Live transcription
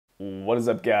What is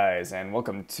up, guys, and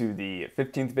welcome to the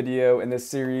 15th video in this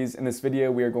series. In this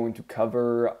video we are going to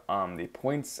cover the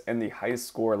points and the high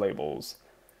score labels.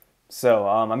 So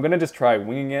I'm going to just try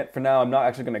winging it for now. I'm not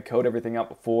actually going to code everything out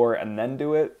before and then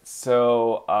do it.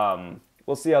 So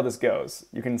we'll see how this goes.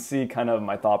 You can see kind of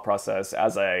my thought process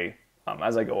as I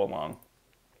go along.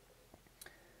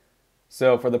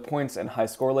 So for the points and high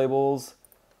score labels,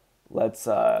 let's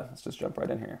just jump right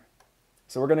in here.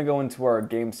 So we're going to go into our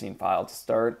game scene file to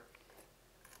start.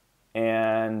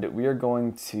 And we are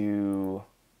going to,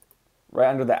 right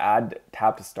under the add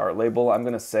tap to start label, I'm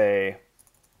going to say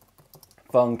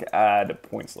func add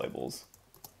points labels.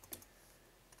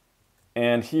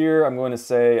 And here I'm going to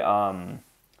say,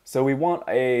 so we want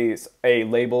a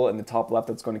label in the top left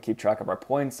that's going to keep track of our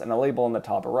points and a label in the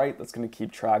top right that's going to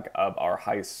keep track of our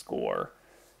high score.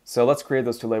 So let's create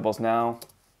those two labels now.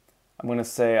 I'm going to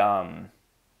say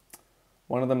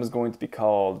one of them is going to be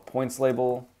called points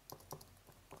label.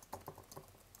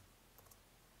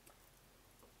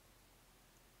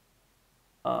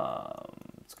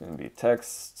 It's going to be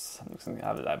text. I'm just going to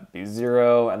have that be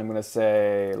 0, and I'm going to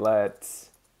say let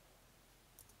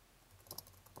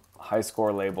high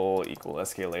score label equal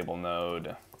sk label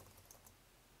node,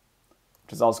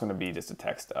 which is also going to be just a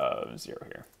text of 0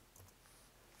 here.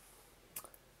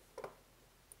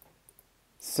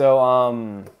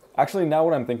 So actually, now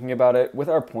what I'm thinking about it, with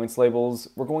our points labels,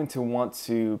 we're going to want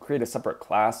to create a separate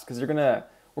class because we're gonna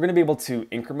be able to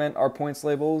increment our points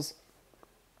labels.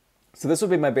 So this would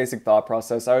be my basic thought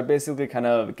process. I would basically kind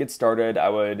of get started. I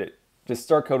would just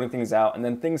start coding things out, and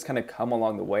then things kind of come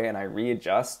along the way, and I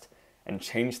readjust and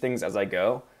change things as I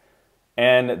go.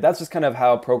 And that's just kind of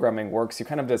how programming works. You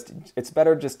kind of it's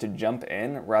better just to jump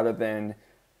in rather than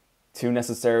to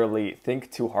necessarily think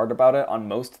too hard about it on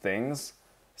most things.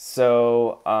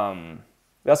 So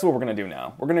that's what we're going to do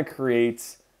now. We're going to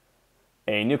create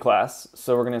a new class.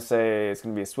 So we're going to say it's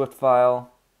going to be a Swift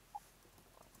file.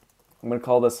 I'm going to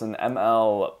call this an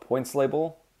ML points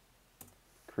label,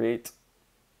 create.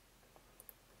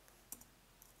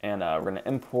 And we're going to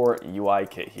import UI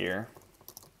kit here.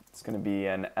 It's going to be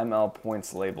an ML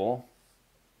points label.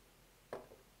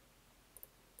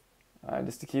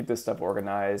 Just to keep this stuff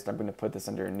organized, I'm going to put this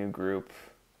under a new group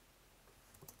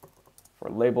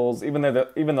for labels. Even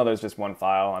though there's just one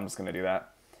file, I'm just going to do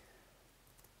that.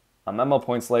 ML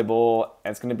points label,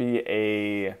 and it's going to be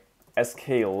a sk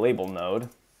label node.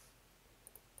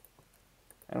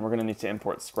 And we're going to need to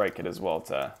import SpriteKit as well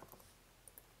to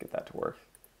get that to work.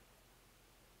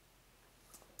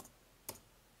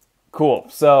 Cool.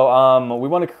 So we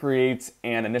want to create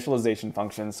an initialization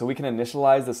function so we can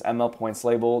initialize this ML points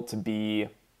label to be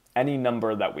any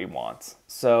number that we want.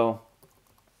 So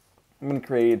I'm going to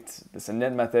create this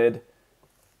init method.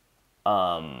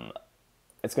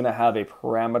 It's going to have a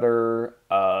parameter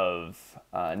of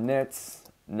init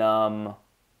num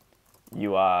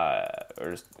UI,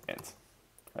 or just int,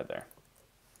 right there.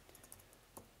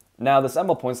 Now this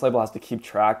ML points label has to keep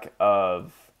track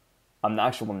of the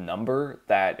actual number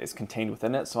that is contained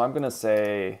within it. So I'm going to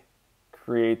say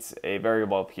create a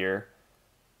variable up here,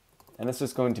 and it's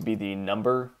just going to be the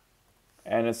number,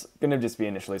 and it's going to just be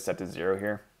initially set to 0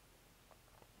 here.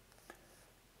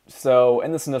 So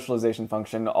in this initialization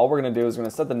function, all we're going to do is we're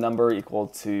going to set the number equal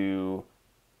to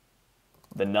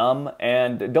the num,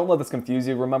 and don't let this confuse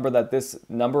you. Remember that this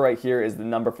number right here is the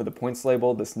number for the points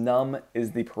label. This num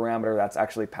is the parameter that's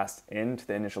actually passed into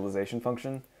the initialization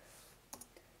function.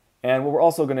 And what we're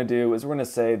also going to do is we're going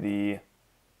to say the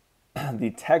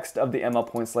text of the ML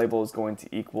points label is going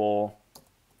to equal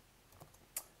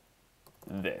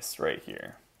this right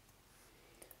here.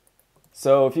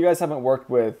 So if you guys haven't worked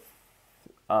with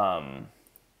let's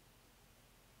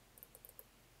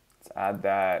add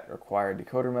that required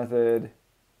decoder method.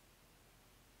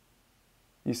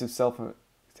 Use of self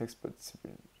text, but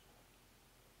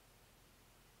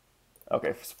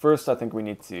okay. First, I think we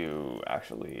need to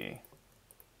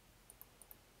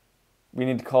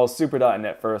call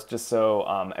super.init first, just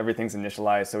so everything's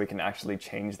initialized, so we can actually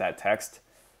change that text.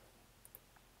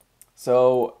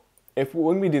 So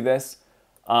when we do this,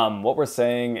 what we're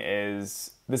saying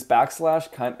is this backslash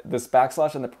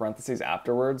and the parentheses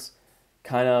afterwards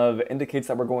kind of indicates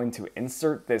that we're going to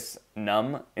insert this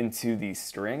num into the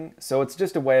string. So it's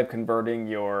just a way of converting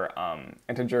your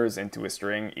integers into a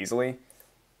string easily.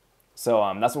 So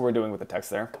that's what we're doing with the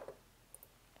text there.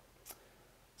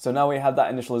 So now we have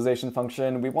that initialization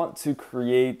function. We want to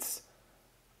create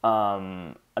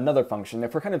another function.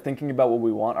 If we're kind of thinking about what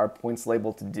we want our points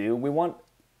label to do, we want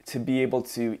to be able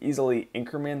to easily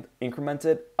increment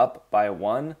it up by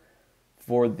 1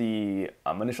 for the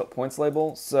initial points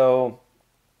label. So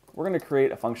we're going to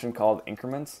create a function called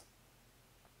increment.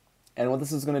 And what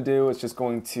this is going to do is just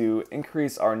going to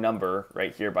increase our number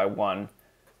right here by 1.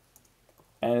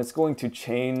 And it's going to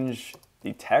change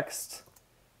the text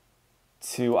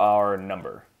to our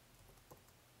number.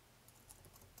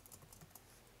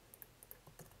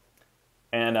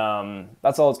 And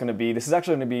that's all it's going to be. This is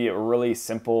actually going to be a really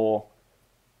simple,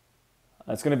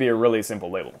 it's going to be a really simple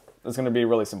label. It's going to be a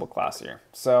really simple class here.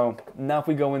 So now if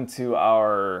we go into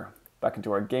back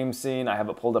into our game scene, I have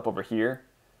it pulled up over here.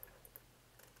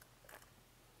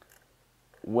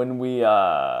 When we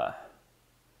are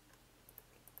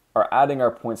adding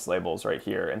our points labels right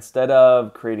here, instead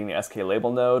of creating the SK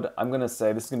label node, I'm going to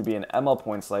say this is going to be an ML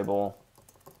points label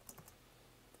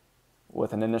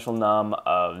with an initial num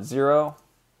of 0.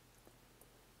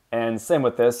 And same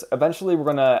with this. Eventually we're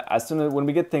going to, as soon as when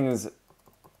we get things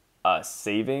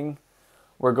saving,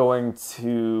 we're going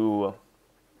to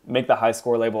make the high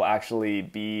score label actually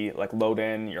be like load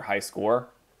in your high score.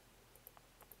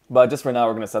 But just for now,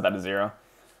 we're going to set that to 0.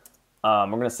 We're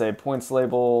going to say points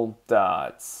label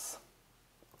dot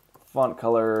font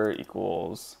color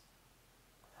equals.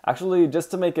 Actually, just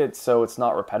to make it so it's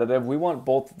not repetitive, we want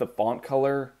both the font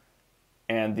color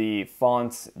and the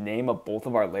font name of both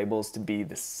of our labels to be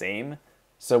the same.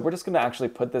 So we're just going to actually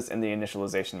put this in the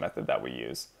initialization method that we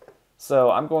use. So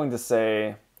I'm going to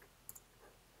say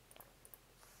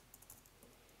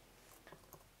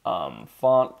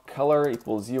font color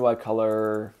equals UI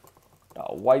color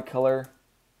white color.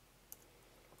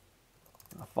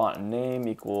 Font name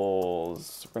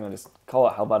equals, we're going to just call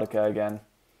it Helvetica again.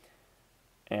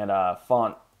 And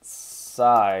font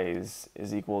size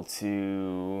is equal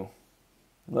to,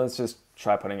 let's just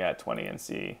try putting it at 20 and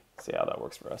see how that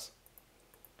works for us.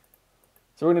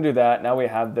 So we're going to do that. Now we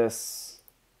have this.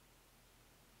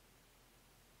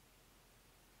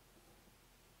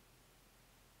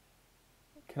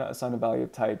 Cannot assign a value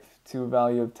of type to a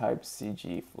value of type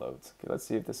CG float. Okay, let's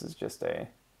see if this is just a.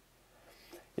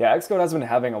 Yeah, Xcode has been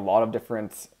having a lot of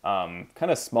different kind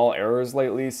of small errors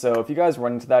lately. So if you guys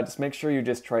run into that, just make sure you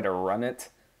just try to run it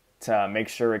to make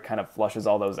sure it kind of flushes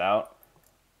all those out.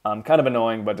 Kind of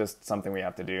annoying, but just something we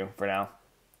have to do for now.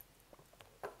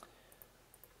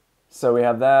 So we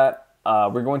have that.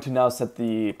 We're going to now set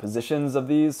the positions of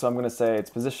these. So I'm going to say its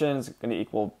position is going to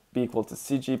be equal to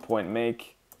CG point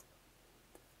make.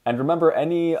 And remember,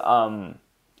 any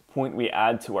point we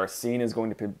add to our scene is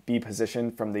going to be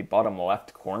positioned from the bottom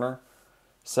left corner.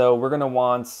 So we're going to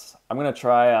want, I'm going to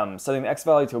try setting the X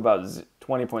value to about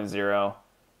 20.0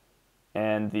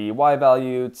 and the Y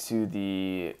value to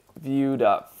the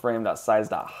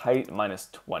view.frame.size.height minus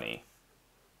 20.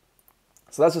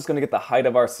 So that's just going to get the height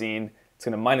of our scene. It's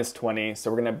going to minus 20.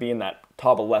 So we're going to be in that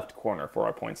top left corner for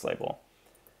our points label.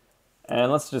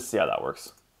 And let's just see how that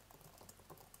works.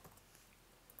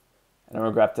 And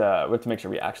we have to make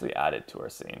sure we actually add it to our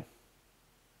scene.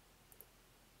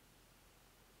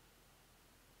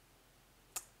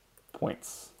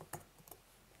 Points,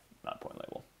 not point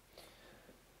label.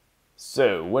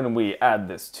 So when we add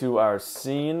this to our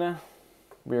scene,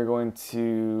 we are going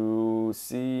to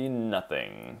see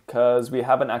nothing because we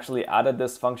haven't actually added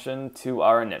this function to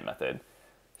our init method.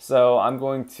 So I'm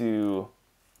going to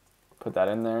put that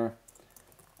in there,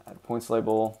 add points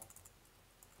label.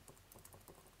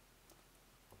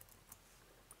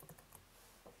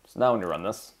 So now when you run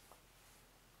this,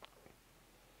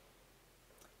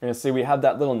 you're going to see we have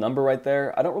that little number right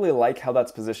there. I don't really like how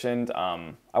that's positioned.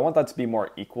 I want that to be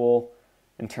more equal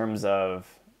in terms of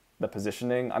the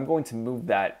positioning. I'm going to move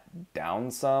that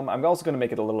down some. I'm also going to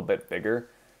make it a little bit bigger.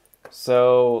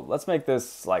 So let's make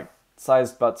this like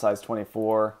about size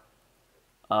 24.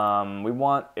 We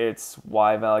want its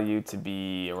Y value to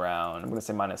be around, I'm going to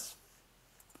say minus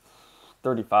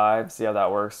 35. See how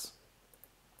that works.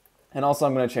 And also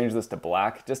I'm going to change this to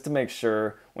black just to make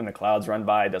sure when the clouds run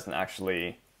by it doesn't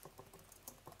actually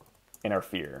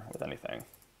interfere with anything.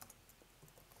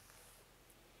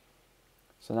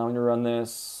 So now when you run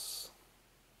this,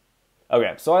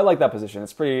 okay, so I like that position.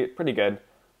 It's pretty good,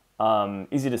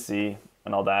 easy to see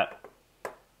and all that.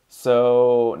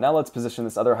 So now let's position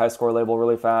this other high score label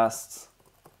really fast.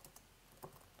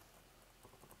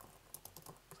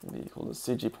 It's going to be equal to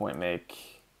CG point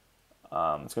make.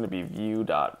 It's going to be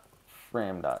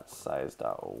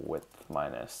view.frame.size.width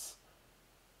minus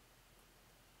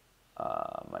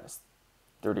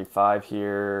 35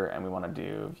 here, and we want to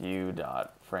do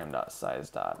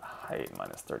view.frame.size.height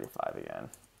minus 35 again.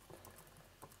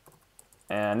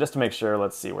 And just to make sure,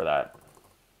 let's see where that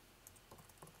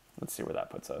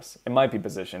puts us. It might be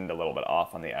positioned a little bit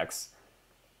off on the X.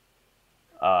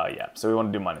 Yeah, so we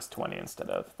want to do minus 20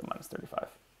 instead of the minus 35.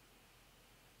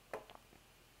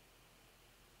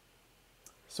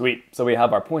 Sweet. So we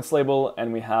have our points label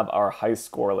and we have our high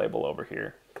score label over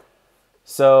here.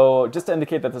 So just to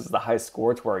indicate that this is the high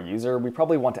score to our user, we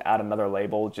probably want to add another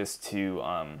label just to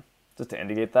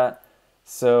indicate that.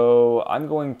 So I'm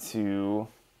going to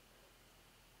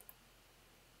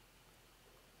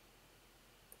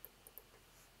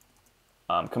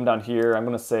come down here. I'm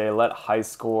going to say let high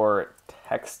score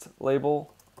text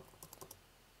label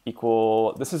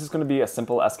equal. This is just going to be a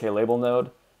simple SK label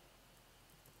node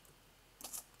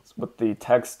with the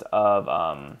text of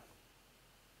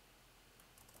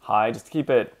high, just to keep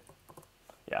it,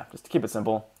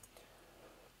 simple.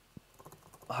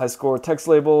 High score text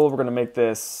label, we're going to make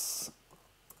this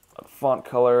font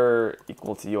color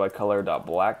equal to UI color dot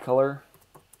black color.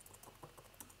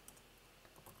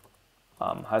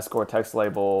 High score text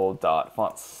label dot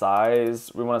font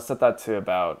size, we want to set that to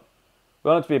about,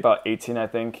 we want it to be about 18, I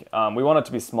think. We want it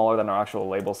to be smaller than our actual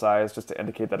label size, just to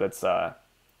indicate that it's a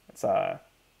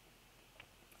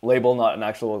label, not an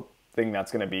actual thing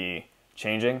that's going to be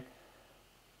changing.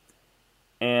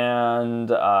 And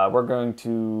we're going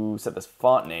to set this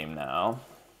font name now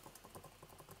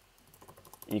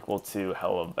equal to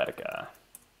Helvetica.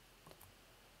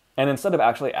 And instead of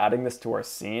actually adding this to our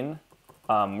scene,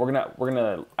 we're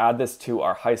gonna add this to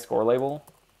our high score label.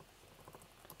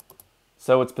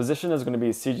 So its position is going to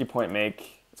be CG point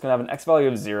make. It's going to have an X value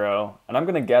of 0, and I'm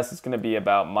going to guess it's going to be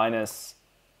about minus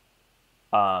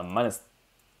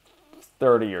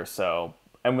 30 or so.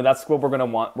 And that's what we're going to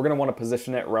want. We're going to want to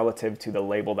position it relative to the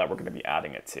label that we're going to be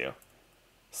adding it to.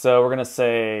 So we're going to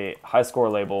say high score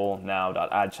label now dot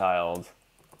add child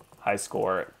high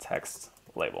score text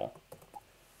label.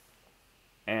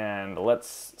 And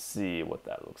let's see what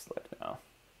that looks like now.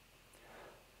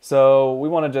 So we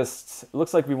want to just, it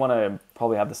looks like we want to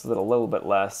probably have this a little bit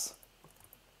less.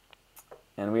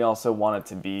 And we also want it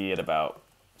to be at about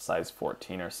size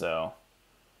 14 or so.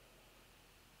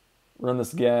 Run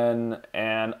this again,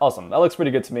 and awesome. That looks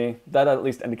pretty good to me. That at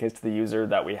least indicates to the user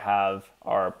that we have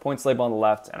our points label on the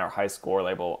left and our high score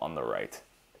label on the right.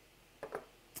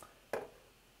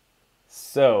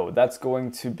 So that's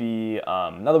going to be,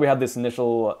 now that we have these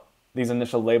initial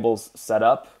labels set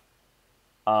up,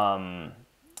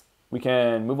 we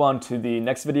can move on to the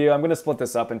next video. I'm going to split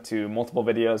this up into multiple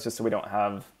videos just so we don't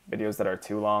have videos that are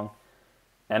too long.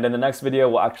 And in the next video,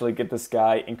 we'll actually get this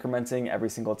guy incrementing every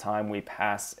single time we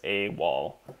pass a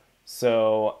wall.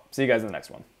 So see you guys in the next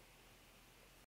one.